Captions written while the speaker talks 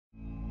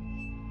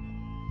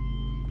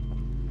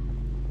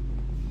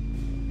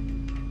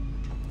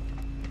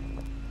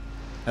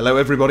Hello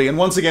everybody, and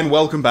once again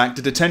welcome back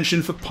to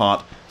Detention for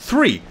part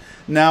 3.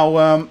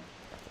 Now,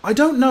 I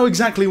don't know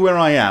exactly where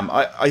I am.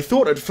 I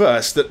thought at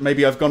first that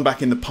maybe I've gone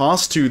back in the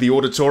past to the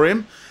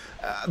auditorium,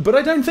 but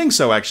I don't think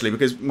so actually,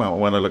 because, well,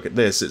 when I look at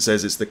this, it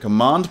says it's the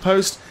command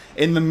post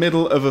in the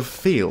middle of a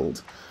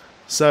field.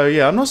 So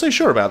yeah, I'm not so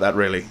sure about that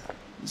really.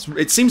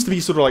 It seems to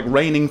be sort of like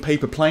raining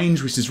paper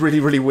planes, which is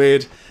really, really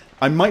weird.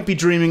 I might be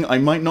dreaming, I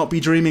might not be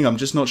dreaming, I'm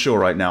just not sure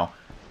right now.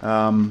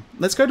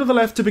 Let's go to the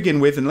left to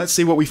begin with, and let's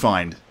see what we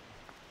find.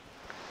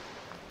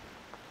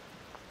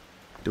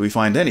 Do we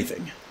find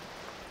anything?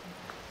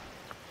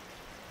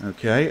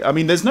 Okay, I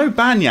mean, there's no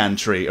banyan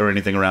tree or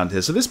anything around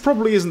here, so this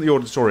probably isn't the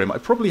auditorium. I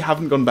probably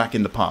haven't gone back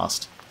in the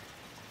past.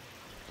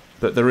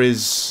 But there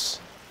is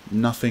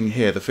nothing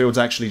here. The field's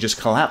actually just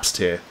collapsed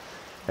here.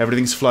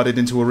 Everything's flooded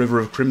into a river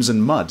of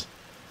crimson mud.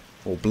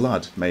 Or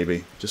blood,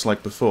 maybe, just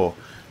like before.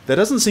 There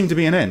doesn't seem to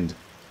be an end.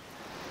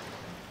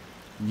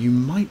 You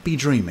might be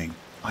dreaming.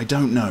 I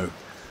don't know.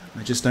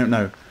 I just don't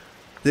know.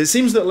 It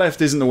seems that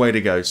left isn't the way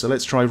to go, so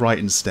let's try right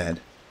instead.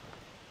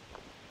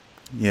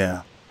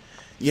 Yeah.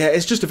 Yeah,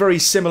 it's just a very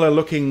similar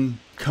looking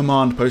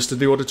command post to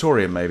the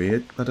auditorium,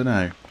 maybe. I don't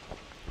know.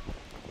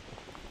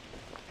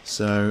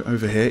 So,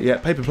 over here. Yeah,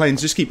 paper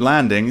planes just keep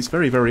landing. It's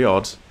very, very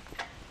odd.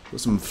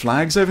 Got some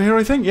flags over here,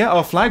 I think. Yeah,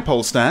 our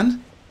flagpole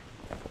stand.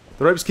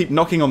 The ropes keep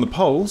knocking on the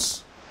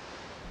poles.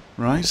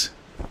 Right.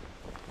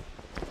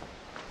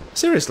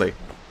 Seriously.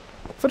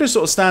 If I just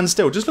sort of stand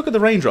still, just look at the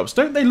raindrops.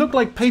 Don't they look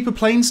like paper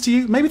planes to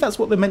you? Maybe that's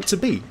what they're meant to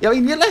be. I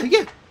mean,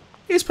 yeah.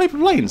 It's paper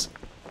planes.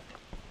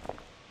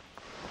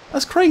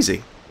 That's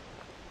crazy.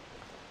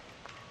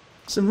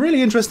 Some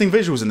really interesting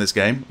visuals in this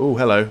game. Oh,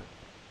 hello.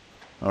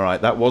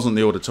 Alright, that wasn't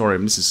the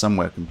auditorium. This is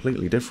somewhere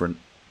completely different.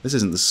 This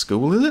isn't the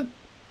school, is it?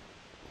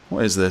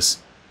 What is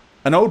this?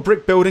 An old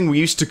brick building we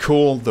used to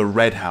call the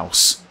Red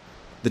House.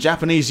 The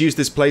Japanese used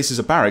this place as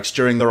a barracks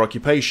during their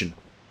occupation.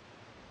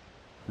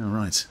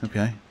 Alright,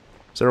 okay.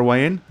 Is there a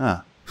way in?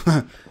 Ah.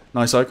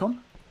 Nice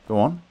icon. Go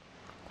on.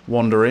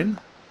 Wander in.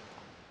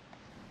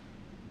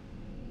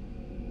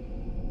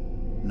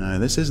 No,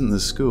 this isn't the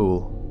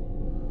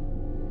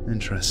school.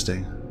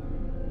 Interesting.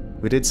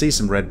 We did see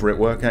some red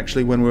brickwork,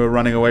 actually, when we were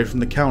running away from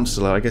the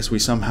councillor. I guess we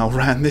somehow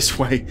ran this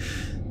way.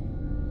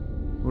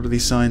 What do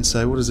these signs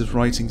say? What does this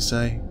writing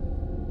say?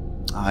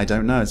 I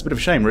don't know. It's a bit of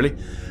a shame, really.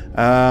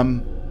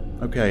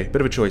 Okay,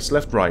 bit of a choice.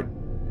 Left, right.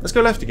 Let's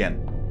go left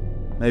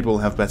again. Maybe we'll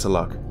have better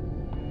luck.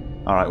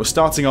 Alright, we're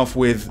starting off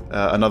with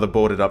another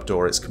boarded up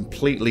door. It's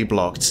completely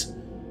blocked.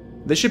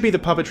 This should be the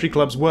Puppetry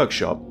Club's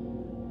workshop.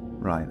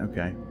 Right,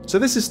 okay. So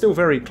this is still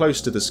very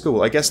close to the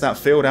school. I guess that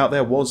field out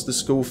there was the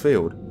school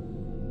field.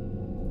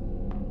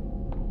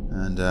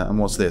 And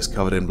what's this?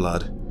 Covered in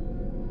blood.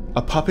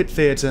 A puppet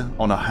theatre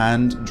on a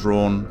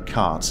hand-drawn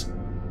cart.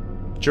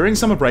 During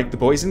summer break, the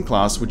boys in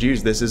class would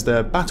use this as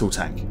their battle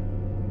tank.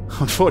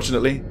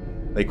 Unfortunately,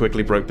 they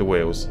quickly broke the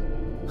wheels.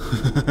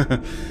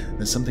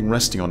 There's something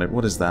resting on it.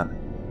 What is that?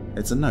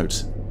 It's a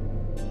note.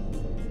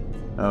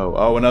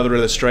 Oh, another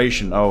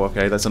illustration. Oh,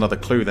 okay, that's another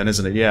clue then,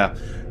 isn't it? Yeah.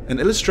 An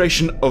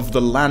illustration of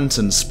the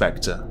Lantern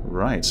Specter.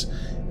 Right.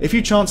 If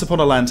you chance upon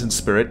a lantern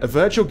spirit,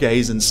 avert your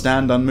gaze and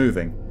stand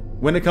unmoving.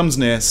 When it comes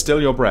near, still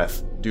your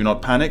breath. Do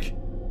not panic,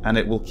 and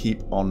it will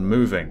keep on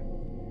moving.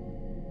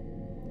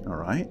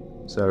 Alright.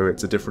 So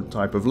it's a different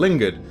type of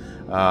lingered.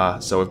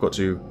 So I've got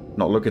to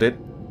not look at it,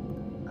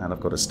 and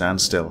I've got to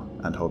stand still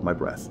and hold my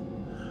breath.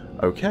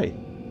 Okay.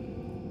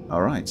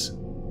 Alright.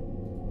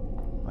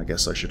 I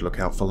guess I should look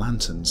out for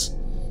lanterns.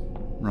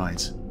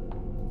 Right.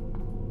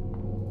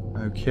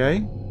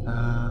 Okay.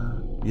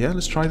 Yeah,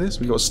 let's try this.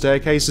 We've got a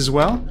staircase as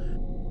well.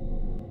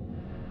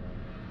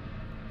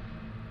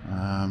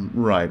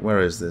 Right,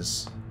 where is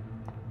this?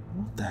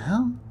 What the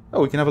hell?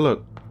 Oh, we can have a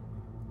look.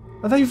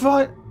 Are they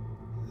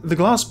the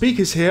glass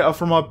beakers here are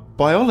from our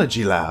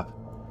biology lab.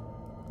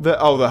 They're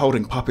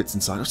holding puppets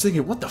inside. I was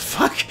thinking, what the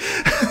fuck?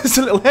 There's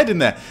a little head in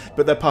there.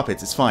 But they're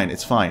puppets. It's fine.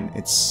 It's fine.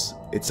 It's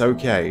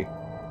okay.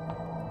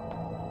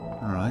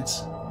 Alright.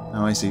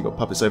 Oh, I see. You've got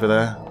puppets over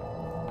there.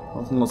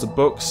 Lots and lots of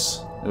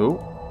books.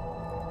 Oh.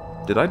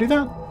 Did I do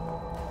that?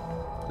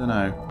 Don't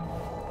know.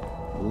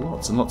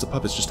 Lots and lots of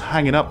puppets just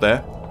hanging up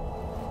there.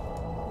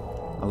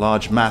 A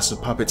large mass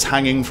of puppets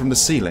hanging from the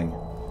ceiling.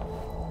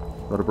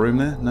 Got a broom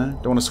there? No?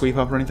 Don't want to sweep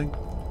up or anything?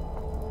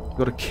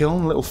 Got a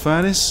kiln? A little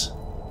furnace?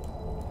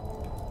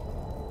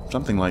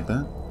 Something like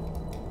that.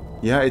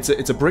 Yeah, it's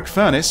a brick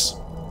furnace.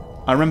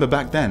 I remember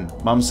back then,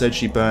 Mum said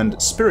she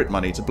burned spirit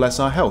money to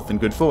bless our health and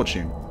good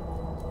fortune.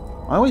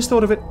 I always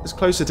thought of it as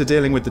closer to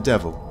dealing with the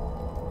devil.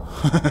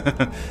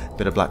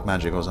 Bit of black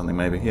magic or something,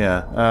 maybe.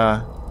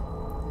 Yeah.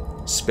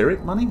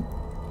 Spirit money?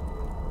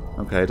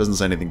 Okay, it doesn't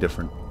say anything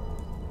different.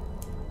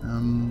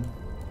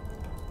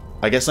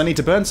 I guess I need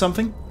to burn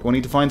something. Do I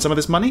need to find some of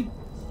this money?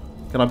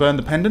 Can I burn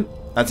the pendant?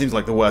 That seems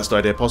like the worst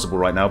idea possible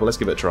right now, but let's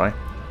give it a try.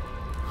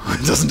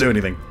 It doesn't do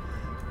anything.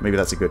 Maybe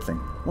that's a good thing.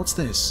 What's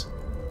this?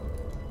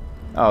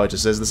 Oh, it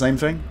just says the same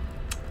thing?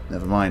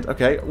 Never mind.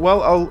 Okay,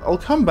 well, I'll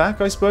come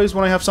back, I suppose,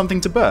 when I have something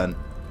to burn.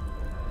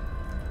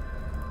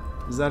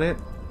 Is that it?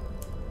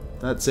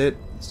 That's it?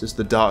 It's just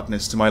the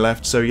darkness to my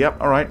left. So, yep,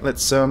 alright,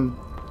 let's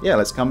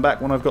come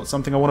back when I've got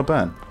something I want to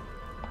burn.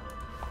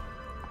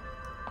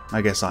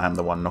 I guess I am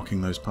the one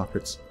knocking those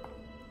puppets.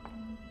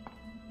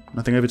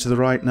 Nothing over to the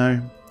right,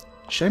 no.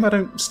 Shame I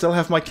don't still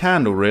have my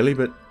candle, really,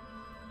 but...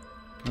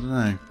 I don't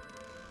know.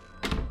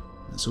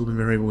 It's all been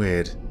very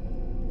weird.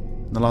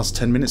 In the last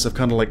 10 minutes, I've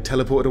kind of, like,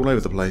 teleported all over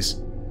the place.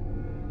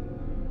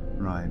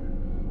 Right.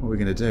 What are we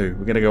going to do?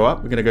 We're going to go up?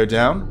 We're going to go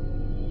down?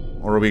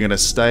 Or are we going to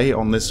stay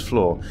on this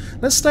floor?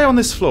 Let's stay on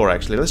this floor,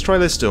 actually. Let's try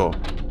this door.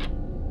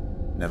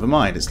 Never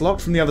mind. It's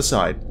locked from the other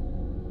side.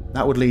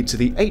 That would lead to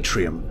the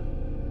atrium.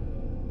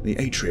 The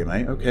atrium,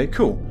 eh? Okay,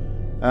 cool.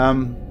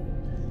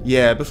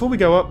 Yeah, before we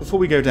go up, before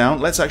we go down,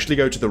 let's actually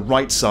go to the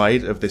right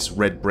side of this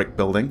red brick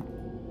building.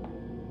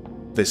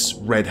 This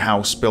red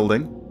house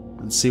building.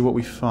 And see what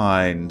we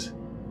find.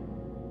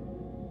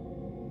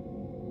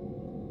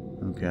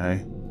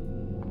 Okay.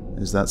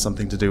 Is that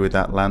something to do with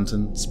that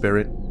lantern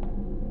spirit?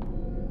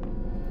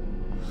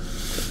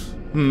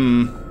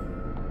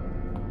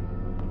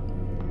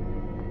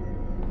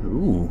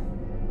 Ooh.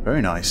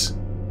 Very nice.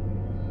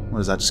 What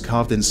is that, just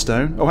carved in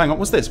stone? Oh, hang on,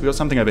 what's this? We got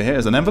something over here.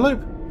 Is it an envelope?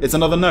 It's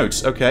another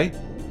note. Okay.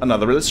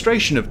 Another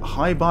illustration of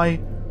Hai-Bai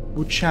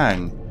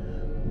Wu-Chang.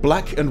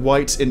 Black and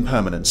white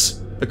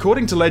impermanence.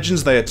 According to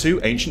legends, they are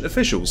two ancient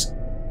officials.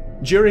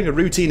 During a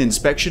routine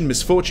inspection,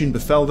 misfortune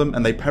befell them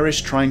and they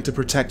perished trying to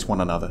protect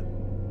one another.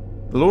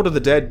 The Lord of the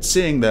Dead,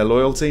 seeing their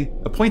loyalty,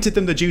 appointed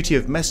them the duty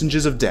of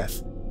messengers of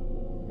death.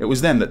 It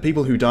was then that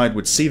people who died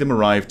would see them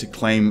arrive to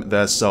claim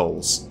their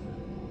souls.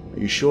 Are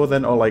you sure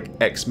then are like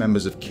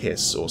ex-members of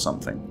KISS or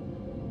something?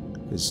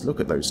 Because look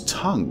at those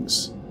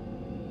tongues.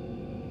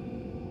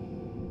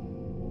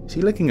 Is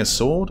he licking a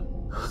sword?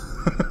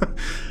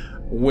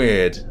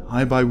 Weird.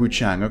 Hai-Bai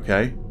Wu-Chang,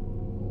 okay.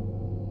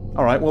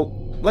 Alright,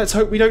 well, let's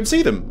hope we don't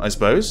see them, I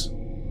suppose.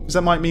 Because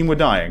that might mean we're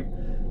dying.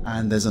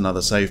 And there's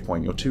another save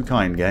point. You're too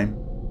kind, game.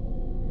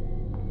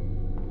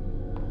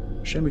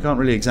 Shame we can't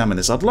really examine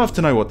this. I'd love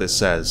to know what this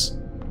says.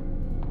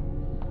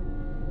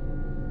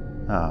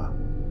 Ah.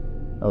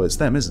 Oh, it's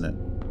them, isn't it?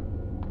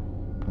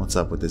 What's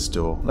up with this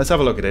door? Let's have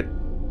a look at it.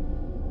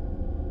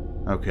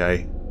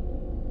 Okay.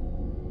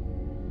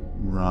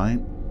 Right.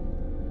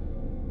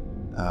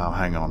 Oh,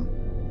 hang on.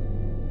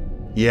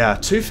 Yeah,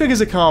 two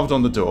figures are carved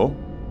on the door.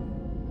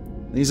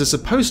 These are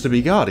supposed to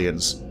be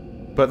guardians,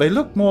 but they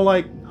look more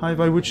like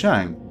Hai-Bai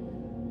Wu-Chang.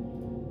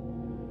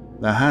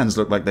 Their hands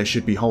look like they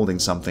should be holding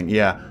something.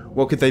 Yeah,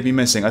 what could they be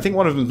missing? I think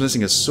one of them's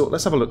missing a sword.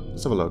 Let's have a look.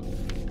 Let's have a look.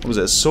 What was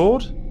it, a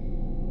sword?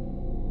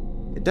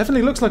 It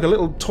definitely looks like a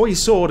little toy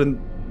sword, and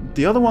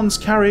the other one's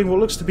carrying what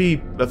looks to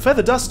be a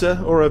feather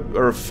duster or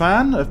a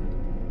fan,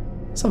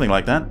 something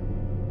like that.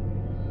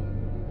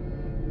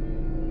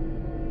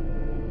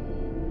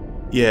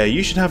 Yeah,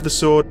 you should have the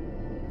sword,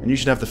 and you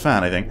should have the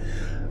fan, I think.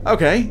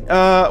 Okay,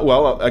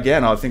 well,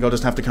 again, I think I'll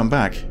just have to come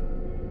back.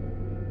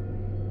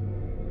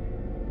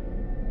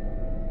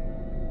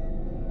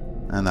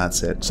 And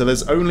that's it. So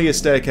there's only a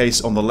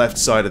staircase on the left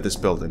side of this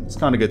building. It's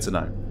kind of good to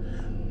know.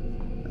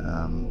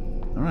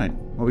 Alright,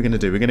 what are we going to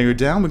do? We're going to go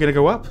down? We're going to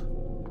go up?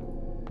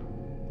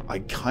 I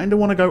kind of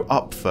want to go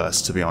up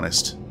first, to be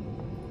honest.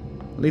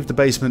 Leave the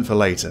basement for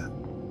later.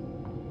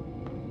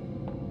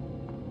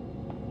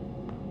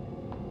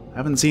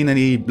 Haven't seen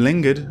any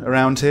lingered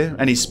around here.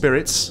 Any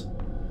spirits.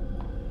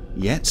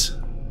 Yet.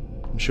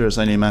 I'm sure it's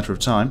only a matter of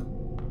time.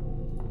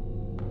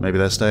 Maybe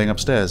they're staying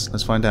upstairs.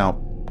 Let's find out.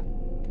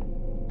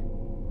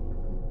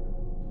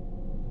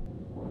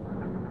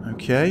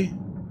 Okay.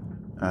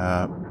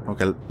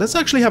 Okay, let's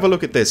actually have a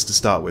look at this to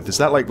start with. Is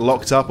that, like,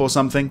 locked up or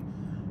something?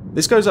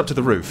 This goes up to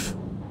the roof.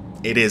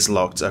 It is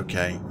locked,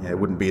 okay. Yeah, it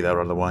wouldn't be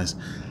there otherwise.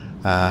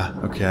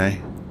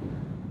 Okay.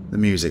 The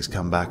music's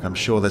come back. I'm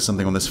sure there's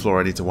something on this floor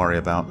I need to worry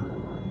about.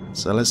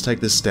 So let's take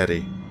this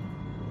steady.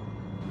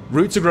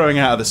 Roots are growing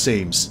out of the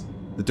seams.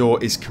 The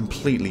door is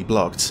completely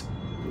blocked.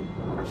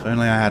 If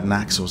only I had an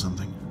axe or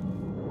something.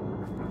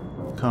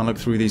 Can't look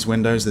through these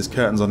windows. There's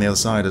curtains on the other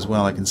side as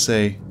well, I can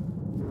see.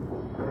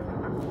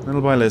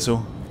 Little by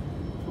little.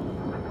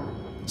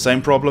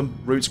 Same problem.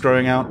 Roots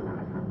growing out.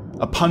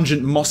 A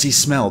pungent, mossy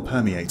smell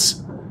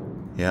permeates.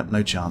 Yep,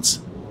 no chance.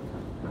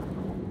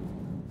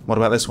 What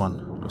about this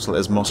one? Looks like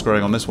there's moss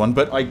growing on this one,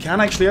 but I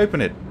can actually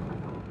open it.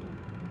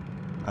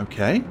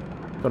 Okay.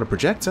 Got a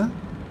projector.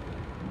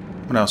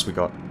 What else we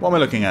got? What am I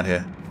looking at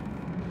here?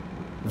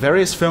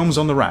 Various films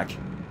on the rack.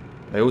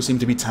 They all seem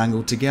to be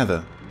tangled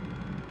together.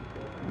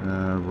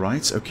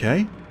 Right,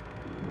 okay.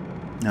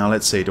 Now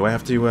let's see, do I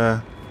have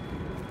to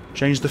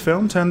change the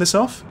film? Turn this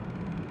off?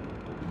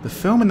 The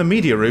film in the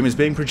media room is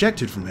being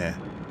projected from here.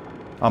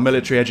 Our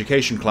military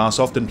education class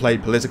often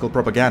played political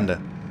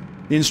propaganda.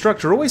 The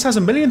instructor always has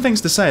a million things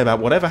to say about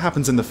whatever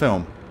happens in the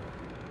film.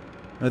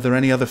 Are there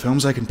any other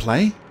films I can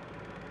play?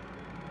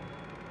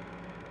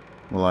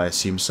 Well, I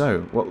assume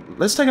so. Well,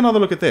 let's take another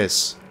look at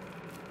this.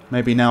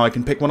 Maybe now I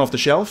can pick one off the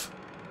shelf?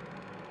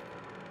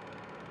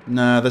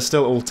 Nah, they're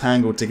still all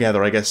tangled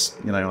together. I guess,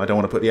 you know, I don't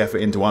want to put the effort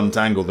in to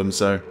untangle them,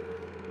 so...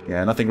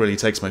 Yeah, nothing really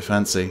takes my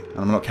fancy. And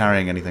I'm not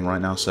carrying anything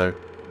right now, so...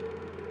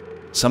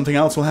 Something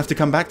else we'll have to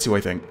come back to,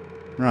 I think.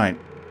 Right.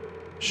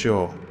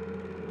 Sure.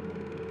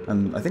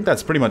 And I think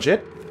that's pretty much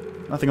it.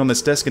 Nothing on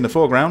this desk in the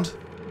foreground.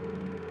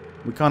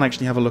 We can't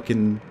actually have a look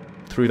in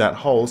through that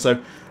hole,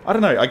 so I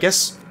don't know. I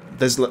guess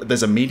there's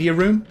a media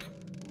room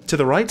to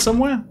the right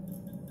somewhere?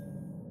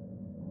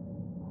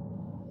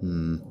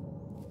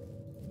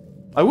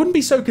 I wouldn't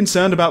be so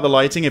concerned about the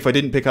lighting if I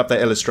didn't pick up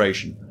that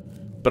illustration.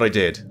 But I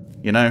did,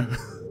 you know?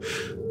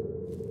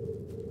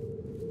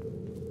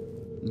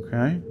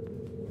 Okay.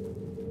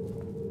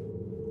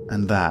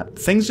 And that.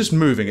 Things just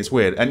moving, it's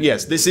weird. And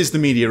yes, this is the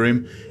media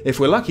room. If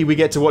we're lucky, we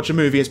get to watch a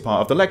movie as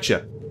part of the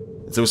lecture.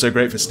 It's also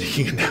great for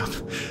sneaking a nap.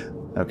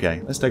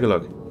 Okay, let's take a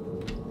look.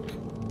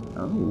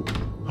 Oh.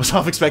 I was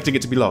half expecting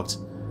it to be locked.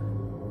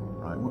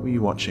 Right, what were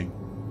you watching?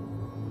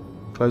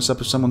 Close-up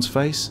of someone's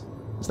face?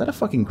 Is that a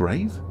fucking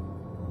grave?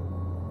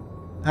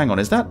 Hang on,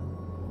 is that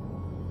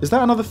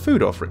another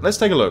food offering? Let's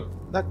take a look.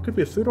 That could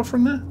be a food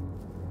offering there?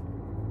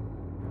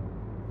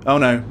 Oh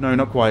no, no,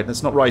 not quite.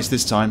 That's not rice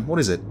this time. What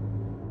is it?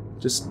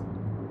 Just...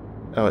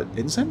 oh,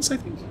 incense, I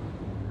think?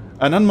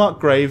 An unmarked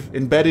grave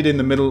embedded in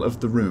the middle of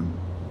the room.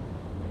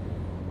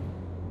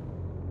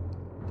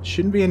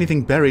 Shouldn't be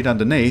anything buried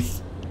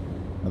underneath.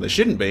 Well, there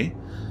shouldn't be.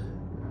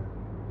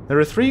 There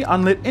are 3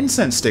 unlit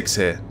incense sticks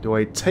here. Do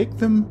I take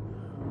them?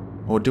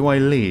 Or do I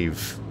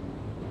leave?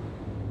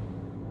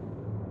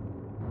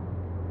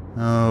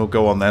 Oh,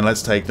 go on then,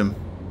 let's take them.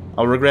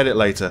 I'll regret it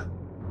later.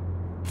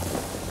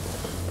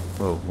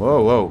 Whoa,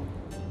 whoa, whoa.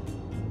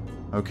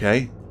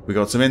 Okay, we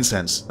got some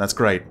incense. That's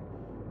great.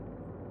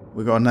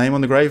 We got a name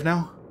on the grave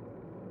now?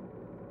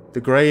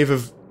 The grave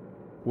of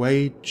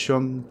Wei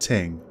Chung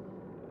Ting.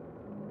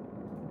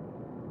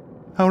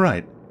 Oh,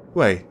 right.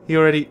 Wait, he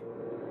already...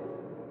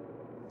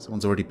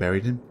 someone's already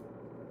buried him?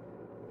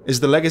 Is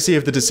the legacy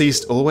of the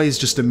deceased always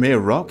just a mere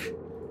rock?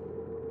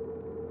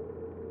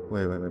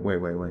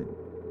 Wait.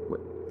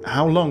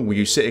 How long were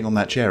you sitting on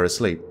that chair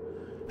asleep?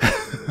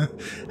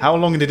 How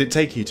long did it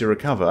take you to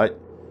recover?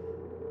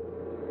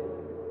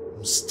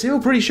 I'm still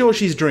pretty sure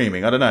she's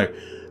dreaming. I don't know.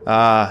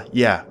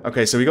 Yeah.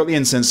 Okay, so we got the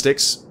incense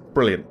sticks.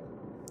 Brilliant.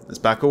 Let's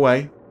back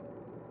away.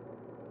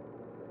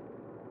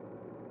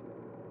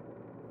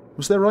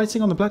 Was there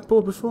writing on the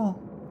blackboard before?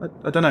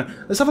 I don't know.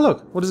 Let's have a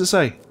look. What does it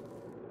say?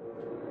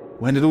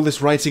 When did all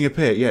this writing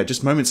appear? Yeah,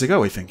 just moments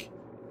ago, I think.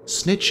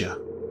 Snitcher.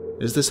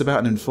 Is this about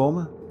an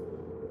informer?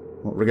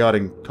 What,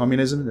 regarding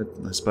communism?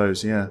 I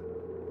suppose, yeah.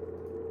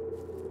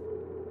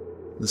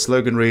 The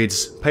slogan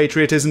reads,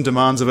 "Patriotism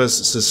demands of us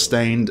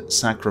sustained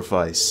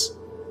sacrifice."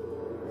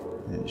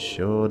 It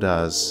sure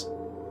does.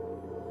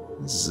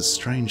 This is a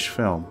strange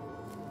film.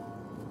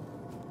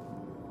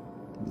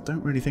 I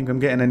don't really think I'm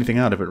getting anything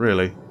out of it,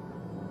 really.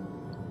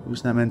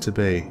 Who's that meant to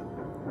be?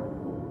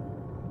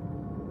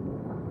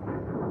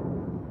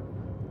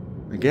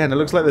 Again, it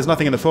looks like there's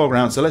nothing in the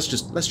foreground, so let's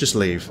just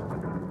leave.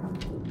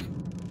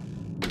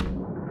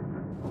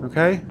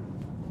 Okay.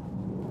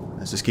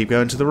 Let's just keep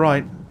going to the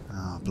right.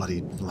 Oh,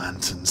 bloody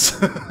lanterns.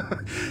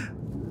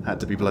 Had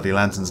to be bloody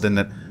lanterns, didn't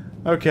it?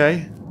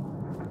 Okay.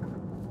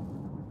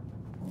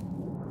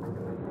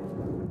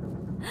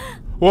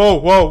 Whoa,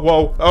 whoa,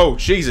 whoa. Oh,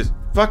 Jesus.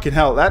 Fucking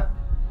hell, that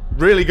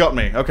really got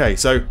me. Okay,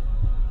 so...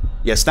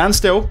 yeah, stand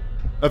still.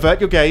 Avert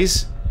your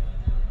gaze.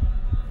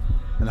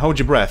 And hold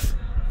your breath.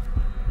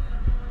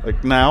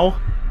 Like now.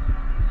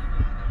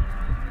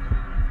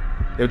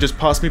 It'll just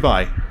pass me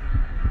by.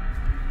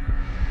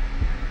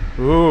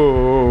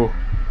 Ooh.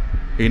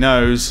 He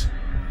knows.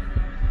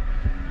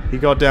 He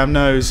goddamn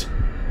knows.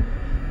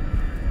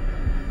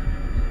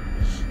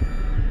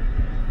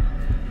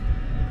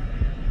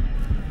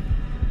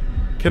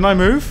 Can I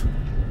move?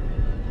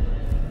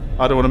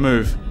 I don't want to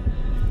move.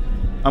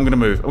 I'm gonna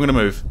move. I'm gonna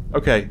move.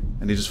 Okay.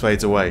 And he just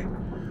fades away.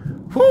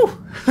 Whew!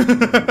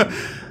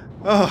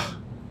 Oh.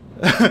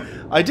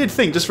 I did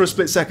think, just for a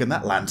split second,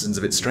 that lantern's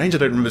a bit strange. I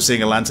don't remember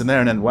seeing a lantern there,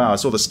 and then, wow, I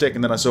saw the stick,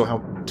 and then I saw how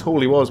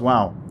tall he was.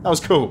 Wow. That was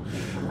cool.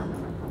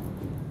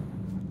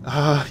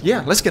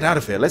 Yeah, let's get out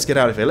of here. Let's get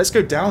out of here. Let's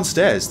go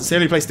downstairs. That's the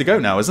only place to go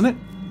now, isn't it?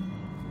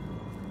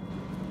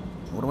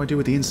 What do I do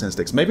with the incense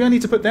sticks? Maybe I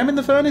need to put them in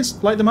the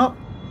furnace? Light them up?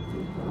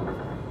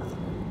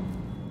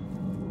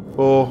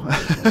 Or...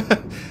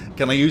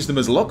 can I use them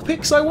as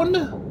lockpicks, I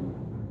wonder?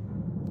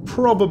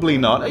 Probably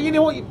not. You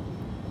know what?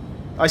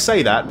 I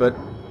say that, but...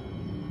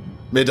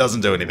 it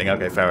doesn't do anything.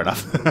 Okay, fair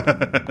enough.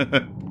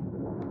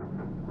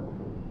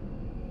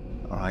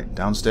 Alright,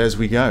 downstairs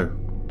we go.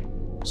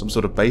 Some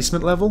sort of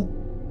basement level?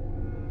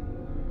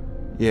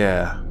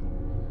 Yeah.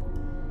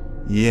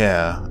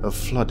 Yeah, a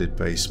flooded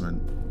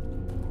basement.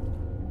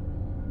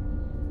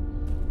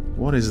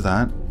 What is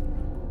that?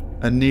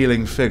 A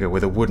kneeling figure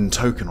with a wooden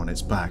token on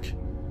its back.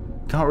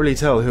 Can't really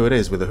tell who it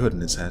is with a hood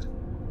on its head.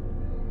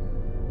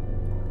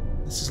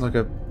 This is like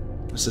a...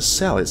 it's a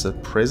cell. It's a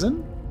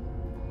prison?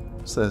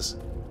 What's this?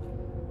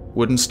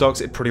 Wooden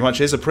stocks. It pretty much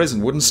is a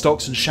prison. Wooden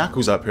stocks and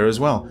shackles up here as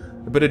well.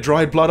 A bit of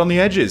dried blood on the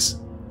edges.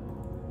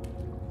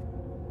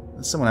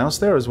 There's someone else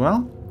there as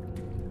well.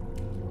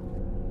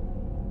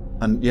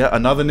 And yeah,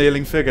 another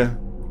kneeling figure.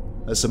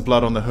 There's some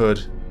blood on the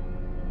hood.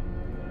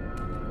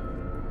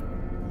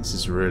 This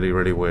is really,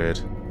 really weird.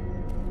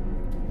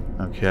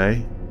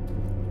 Okay.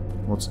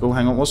 What's... Oh,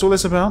 hang on. What's all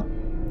this about?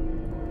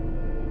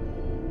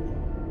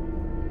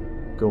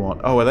 Go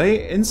on. Oh, are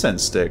they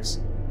incense sticks?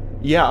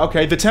 Yeah,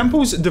 okay. The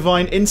temple's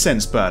divine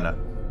incense burner.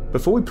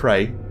 Before we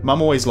pray,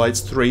 Mum always lights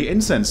 3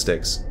 incense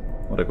sticks.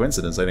 What a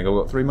coincidence, I think I've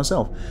got 3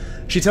 myself.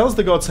 She tells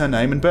the gods her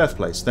name and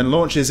birthplace, then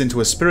launches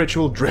into a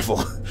spiritual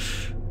drivel.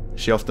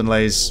 She often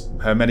lays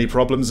her many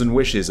problems and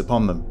wishes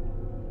upon them.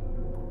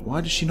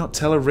 Why does she not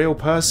tell a real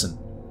person?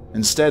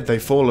 Instead, they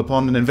fall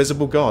upon an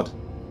invisible god.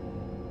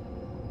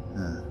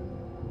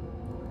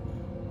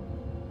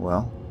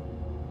 Well,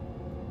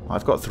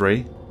 I've got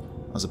 3.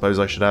 I suppose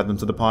I should add them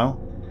to the pile.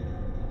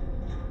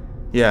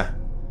 Yeah,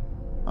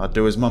 I'd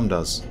do as Mum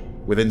does,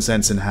 with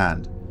incense in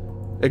hand.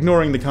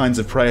 Ignoring the kinds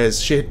of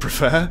prayers she'd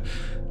prefer,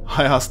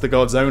 I ask the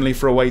gods only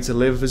for a way to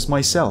live as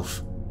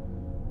myself.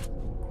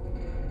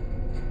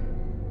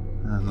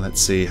 And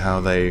let's see how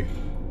they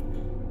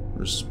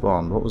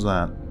respond. What was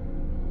that?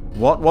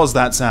 What was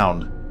that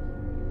sound?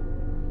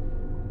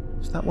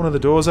 Is that one of the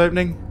doors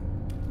opening?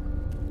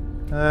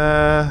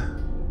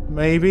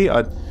 Maybe?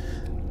 I'd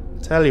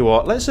tell you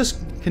what, let's just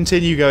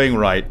continue going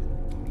right.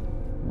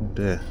 Oh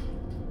dear.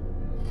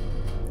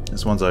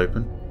 This one's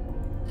open.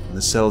 And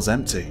the cell's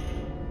empty.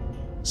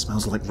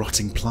 Smells like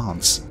rotting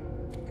plants.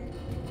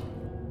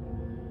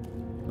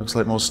 Looks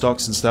like more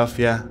stocks and stuff,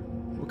 yeah.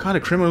 What kind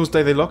of criminals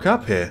do they lock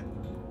up here?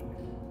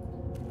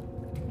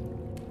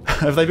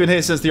 Have they been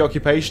here since the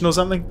occupation or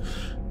something?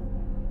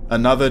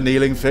 Another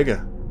kneeling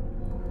figure.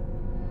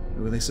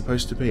 Who are they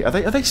supposed to be? Are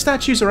they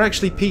statues or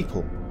actually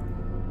people?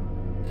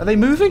 Are they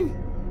moving?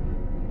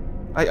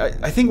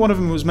 I think one of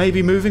them was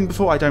maybe moving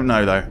before. I don't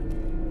know though.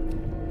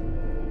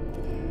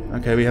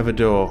 Okay, we have a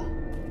door.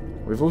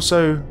 We've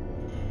also...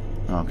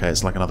 Okay,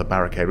 it's like another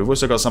barricade. We've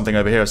also got something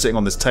over here sitting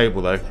on this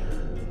table though.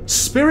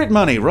 Spirit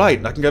money!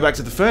 Right, I can go back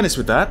to the furnace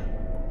with that.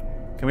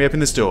 Can we open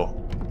this door?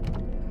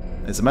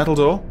 It's a metal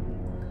door.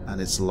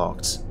 And it's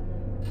locked.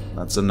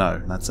 That's a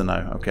no. That's a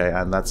no. Okay,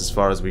 and that's as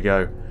far as we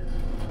go.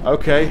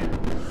 Okay.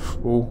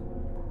 Ooh.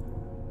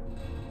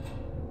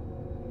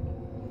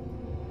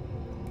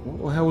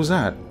 What the hell was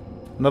that?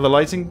 Another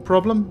lighting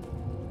problem?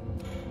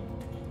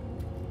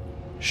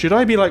 Should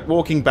I be, like,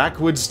 walking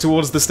backwards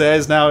towards the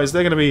stairs now? Is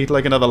there going to be,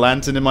 like, another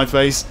lantern in my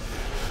face?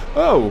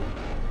 Oh!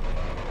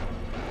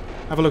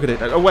 Have a look at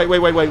it. Oh, wait,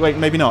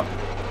 maybe not.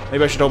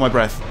 Maybe I should hold my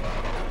breath.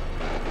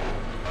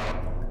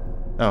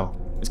 Oh,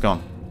 it's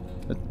gone.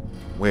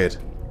 Weird.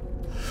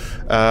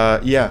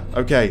 Yeah,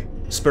 okay.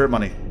 Spirit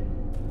money.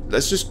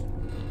 Let's just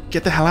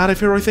get the hell out of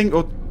here, I think,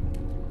 or...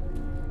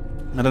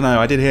 I don't know,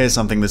 I did hear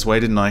something this way,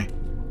 didn't I?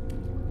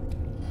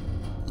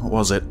 What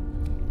was it?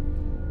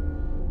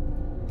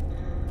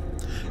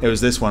 It was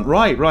this one.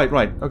 Right,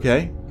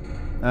 okay.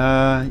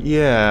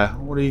 Yeah,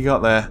 what do you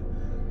got there?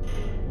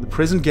 The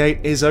prison gate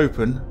is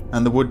open,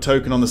 and the wood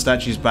token on the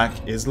statue's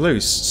back is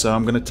loose, so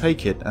I'm gonna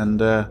take it,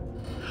 and,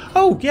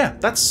 Oh, yeah,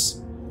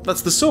 that's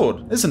the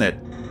sword, isn't it?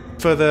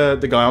 For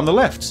the guy on the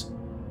left.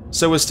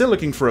 So we're still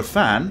looking for a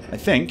fan, I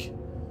think.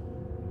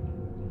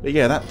 But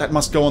yeah, that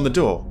must go on the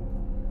door.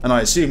 And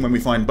I assume when we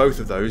find both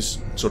of those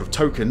sort of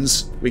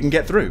tokens, we can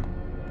get through.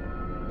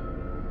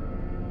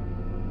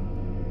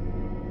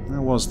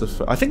 Where was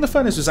the... I think the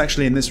furnace was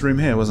actually in this room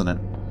here, wasn't it?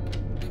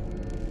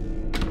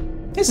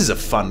 This is a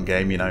fun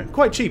game, you know.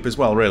 Quite cheap as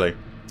well, really.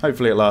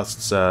 Hopefully it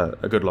lasts a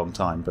good long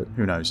time, but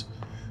who knows.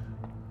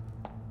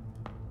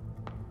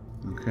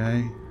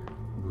 Okay.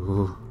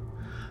 Ooh.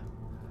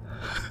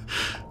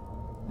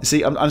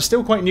 See, I'm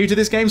still quite new to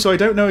this game, so I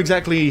don't know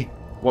exactly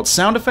what's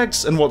sound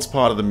effects and what's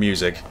part of the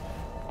music.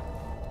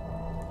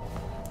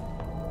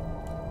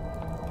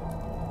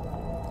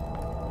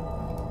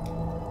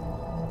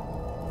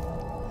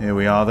 Here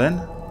we are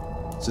then.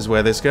 This is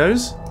where this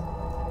goes.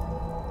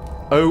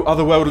 Oh,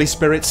 otherworldly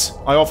spirits,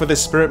 I offer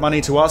this spirit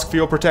money to ask for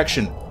your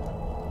protection.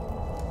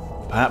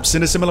 Perhaps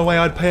in a similar way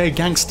I'd pay a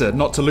gangster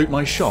not to loot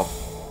my shop.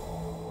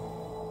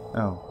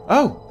 Oh.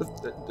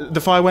 Oh!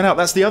 The fire went out.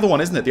 That's the other one,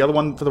 isn't it? The other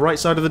one for the right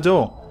side of the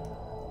door.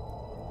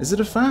 Is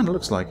it a fan? It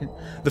looks like it.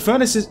 The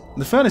furnace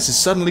is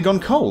suddenly gone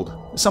cold.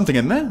 There's something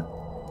in there.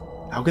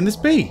 How can this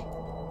be?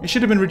 It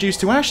should have been reduced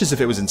to ashes if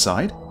it was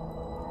inside.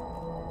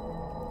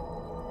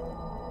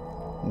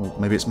 Well,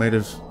 maybe it's made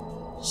of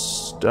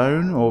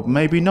stone, or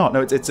maybe not.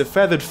 No, it's a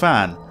feathered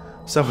fan.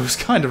 So I was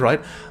kind of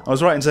right. I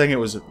was right in saying it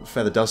was a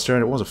feather duster,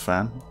 and it was a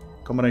fan.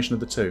 Combination of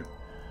the two.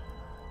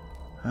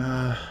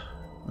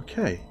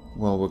 Okay.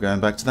 Well, we're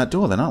going back to that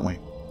door then, aren't we?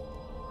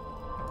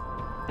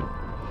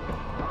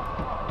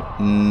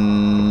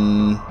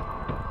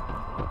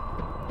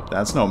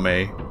 That's not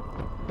me.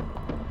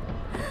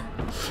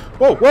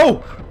 Whoa,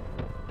 whoa!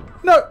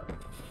 No!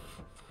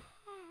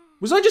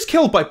 Was I just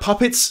killed by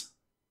puppets?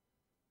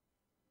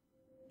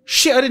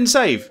 Shit, I didn't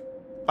save.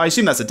 I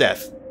assume that's a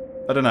death.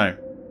 I don't know.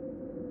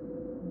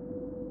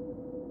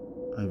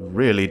 I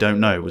really don't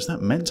know. Was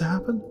that meant to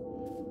happen?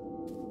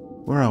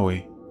 Where are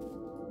we?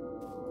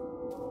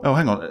 Oh,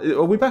 hang on.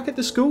 Are we back at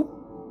the school?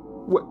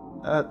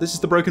 What? This is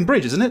the broken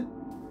bridge, isn't it?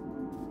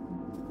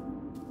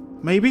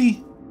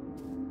 Maybe?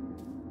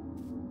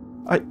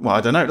 Well,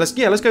 I don't know. Let's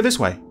go this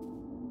way.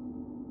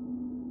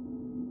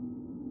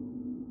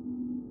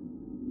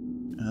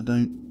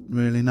 don't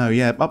really know.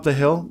 Yeah, up the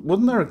hill.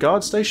 Wasn't there a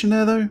guard station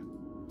there, though?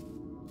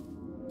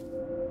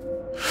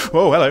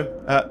 Whoa, hello.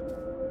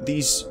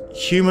 These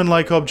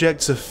human-like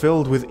objects are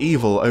filled with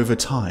evil over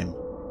time.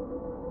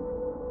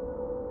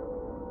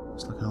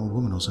 It's like an old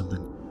woman or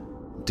something.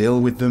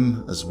 Deal with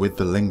them as with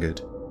the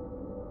lingered.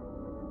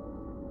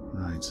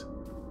 Right.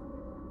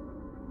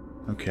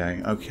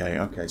 Okay,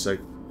 so...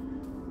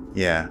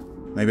 yeah,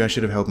 maybe I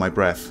should have held my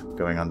breath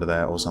going under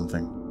there or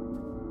something.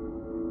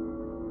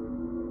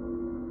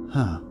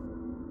 Huh.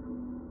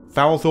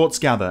 Foul thoughts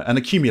gather and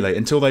accumulate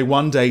until they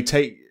one day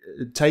take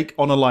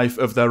on a life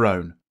of their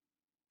own.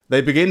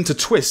 They begin to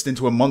twist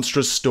into a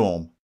monstrous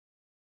storm.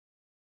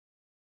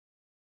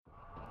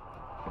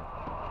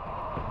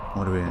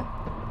 What do we...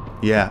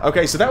 yeah,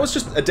 okay, so that was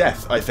just a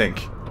death, I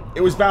think.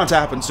 It was bound to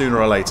happen sooner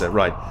or later,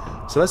 right.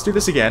 So let's do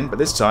this again, but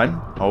this time,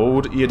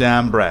 hold your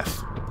damn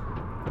breath.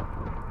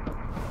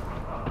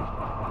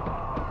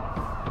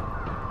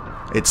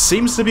 It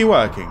seems to be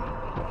working.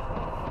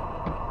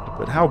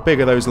 But how big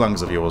are those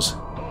lungs of yours?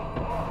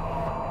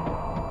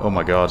 Oh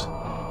my god.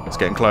 It's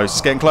getting close,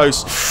 it's getting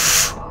close!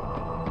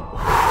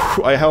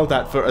 I held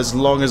that for as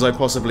long as I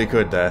possibly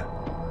could there.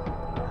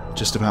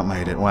 Just about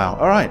made it, wow.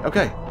 Alright,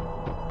 okay.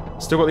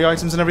 Still got the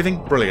items and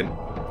everything? Brilliant.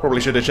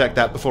 Probably should have checked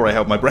that before I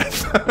held my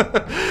breath.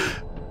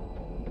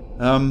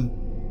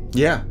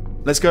 Yeah.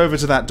 Let's go over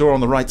to that door on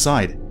the right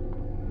side.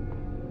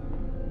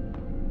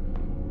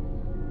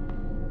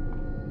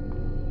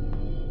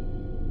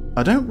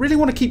 I don't really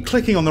want to keep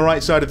clicking on the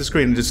right side of the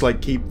screen and just like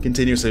keep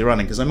continuously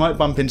running, because I might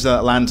bump into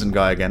that lantern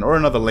guy again, or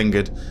another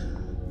lingered.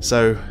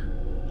 So,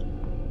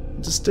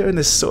 I'm just doing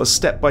this sort of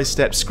step by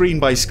step, screen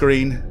by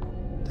screen,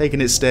 taking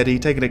it steady,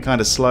 taking it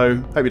kind of slow.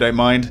 Hope you don't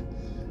mind.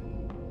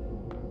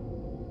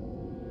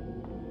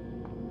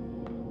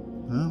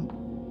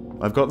 Well,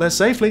 I've got there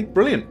safely.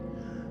 Brilliant.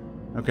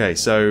 Okay,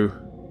 so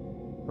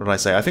what did I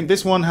say? I think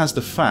this one has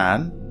the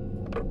fan.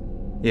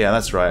 Yeah,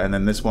 that's right. And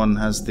then this one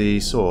has the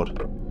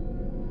sword.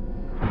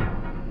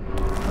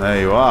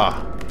 There you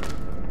are.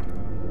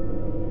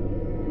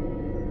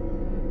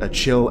 A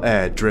chill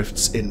air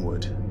drifts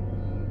inward.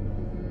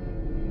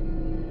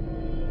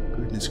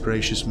 Goodness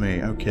gracious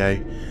me.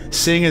 Okay.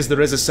 Seeing as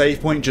there is a save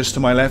point just to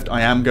my left,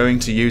 I am going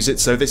to use it,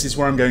 so this is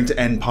where I'm going to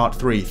end part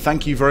 3.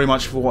 Thank you very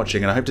much for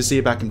watching, and I hope to see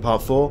you back in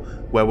part 4,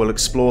 where we'll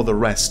explore the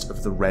rest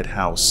of the Red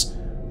House.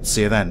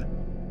 See you then.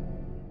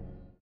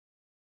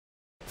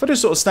 If I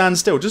just sort of stand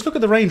still, just look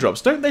at the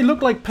raindrops. Don't they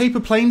look like paper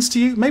planes to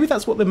you? Maybe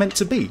that's what they're meant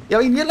to be. I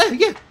mean,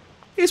 yeah,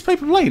 it's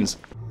paper planes.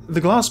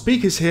 The glass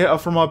beakers here are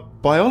from our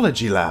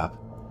biology lab.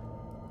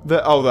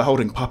 They're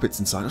holding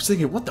puppets inside. I was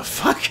thinking, what the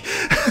fuck?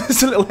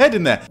 There's a little head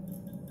in there.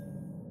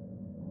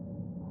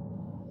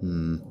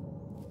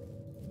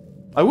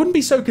 I wouldn't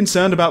be so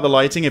concerned about the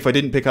lighting if I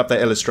didn't pick up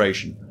that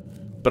illustration.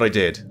 But I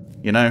did,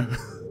 you know?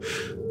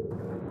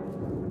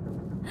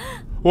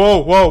 Whoa,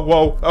 whoa,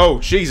 whoa. Oh,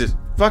 Jesus.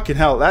 Fucking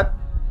hell, that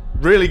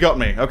really got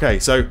me. Okay,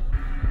 so...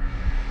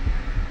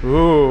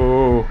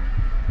 ooh.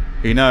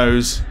 He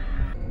knows.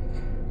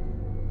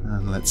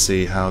 And let's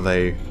see how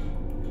they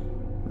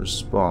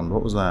respond.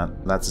 What was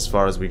that? That's as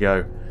far as we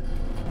go.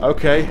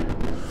 Okay.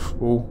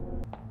 Ooh.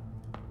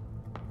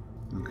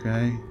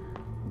 Okay.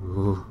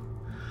 Ooh.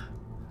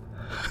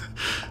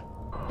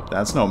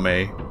 That's not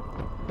me.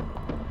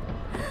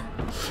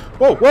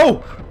 Whoa,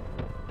 whoa!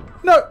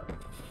 No!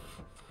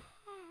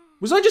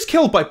 Was I just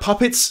killed by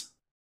puppets?